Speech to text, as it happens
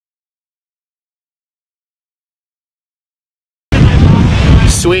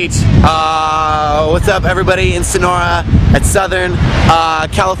Sweet. What's up, everybody in Sonora, at Southern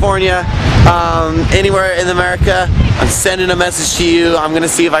California, anywhere in America? I'm sending a message to you. I'm gonna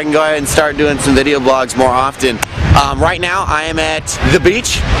see if I can go ahead and start doing some video blogs more often. Right now, I am at the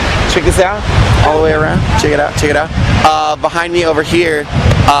beach. Check this out, all the way around. Check it out, check it out. Behind me over here,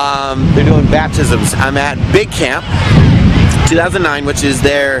 they're doing baptisms. I'm at Big Camp 2009, which is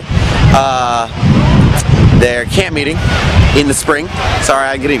their camp meeting in the spring. Sorry,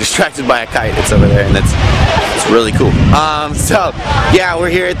 I'm getting distracted by a kite. It's over there, and it's really cool. So yeah, we're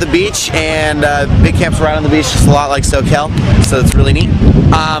here at the beach, and Big Camp's right on the beach, just a lot like SoCal, so it's really neat.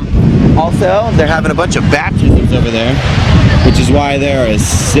 Also, they're having a bunch of baptisms over there, which is why there are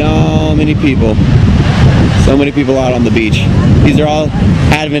so many people out on the beach. These are all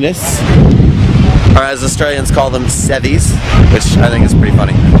Adventists, or as Australians call them, Sevies, which I think is pretty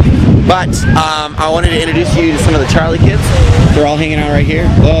funny. But I wanted to introduce you to some of the Charlie kids. They're all hanging out right here.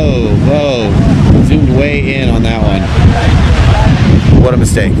 Whoa, whoa, zoomed way in on that one. What a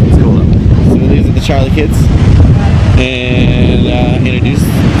mistake. It's cool though. So these are the Charlie kids, and introduce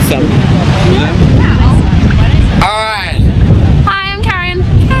some. All right. Hi, I'm Karen.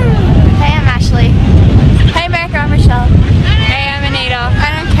 Hey, I'm Ashley. Hey, Becca, I'm Michelle. Hey, I'm Anita.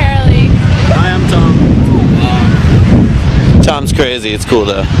 And I'm Carolee. Hi, I'm Tom. Tom's crazy. It's cool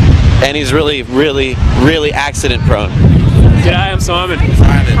though. And he's really, really, really accident prone. G'day, I'm Simon.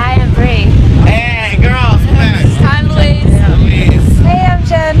 Hi, I'm Bree. Hey, girls, come back. I'm Louise. Louise. Hey, I'm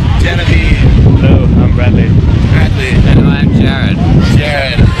Jen. Genevieve. Hello, I'm Bradley. Bradley. And I'm Jared.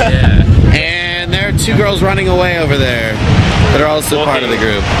 Jared. Yeah. And there are two girls running away over there that are also part of the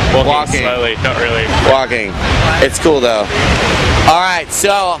group. Walking slowly, not really. Walking. It's cool though. Alright,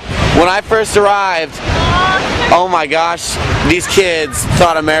 so when I first arrived, oh my gosh, these kids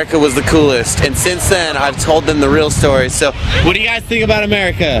thought America was the coolest, and since then I've told them the real story. So what do you guys think about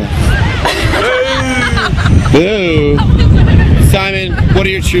America? Boo! Simon, what are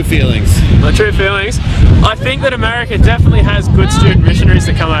your true feelings? My true feelings? I think that America definitely has good student missionaries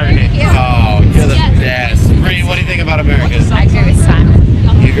that come over here. Oh, you're the best. Bree, what do you think about America? I agree with Simon.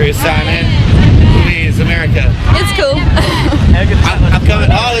 You agree with Simon? Louise, America. It's cool. I'm coming.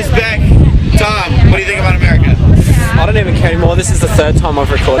 Oh, it's back. Tom, what do you think about America? I don't even care anymore. This is the third time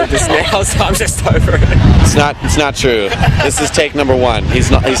I've recorded this now, so I'm just over it. It's not true. This is take number one. He's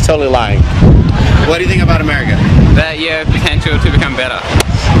totally lying. What do you think about America? That you have potential to become better.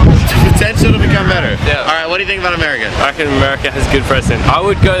 Potential to become better. Yeah. Alright, what do you think about America? I reckon America has good president. I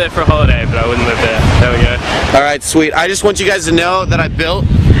would go there for a holiday, but I wouldn't live there. There we go. Alright, sweet. I just want you guys to know that I built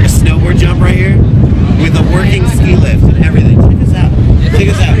a snowboard jump right here with a working ski lift and everything. Check this out. Check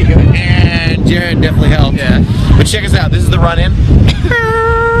this out. And Jared definitely helped. Yeah. But check us out. This is the run in.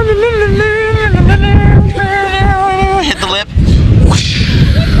 Hit the lip.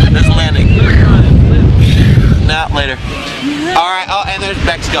 There's a landing. Not later. Alright, oh, and there's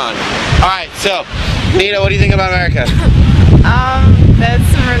Beck's gone. Alright, so, Nita, what do you think about America? There's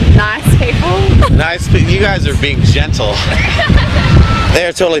some nice people. Nice, you guys are being gentle.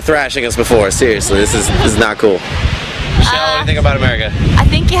 They're totally thrashing us before, seriously, this is not cool. Michelle, what do you think about America? I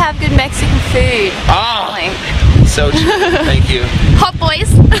think you have good Mexican food. Oh, so true, thank you. Hot boys.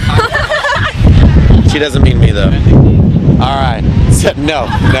 She doesn't mean me though. Alright, so, no,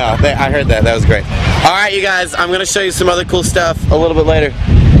 I heard that was great. Alright you guys, I'm gonna show you some other cool stuff a little bit later.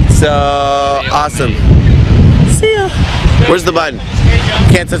 So, awesome. See ya. Where's the button?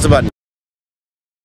 Can't touch the button.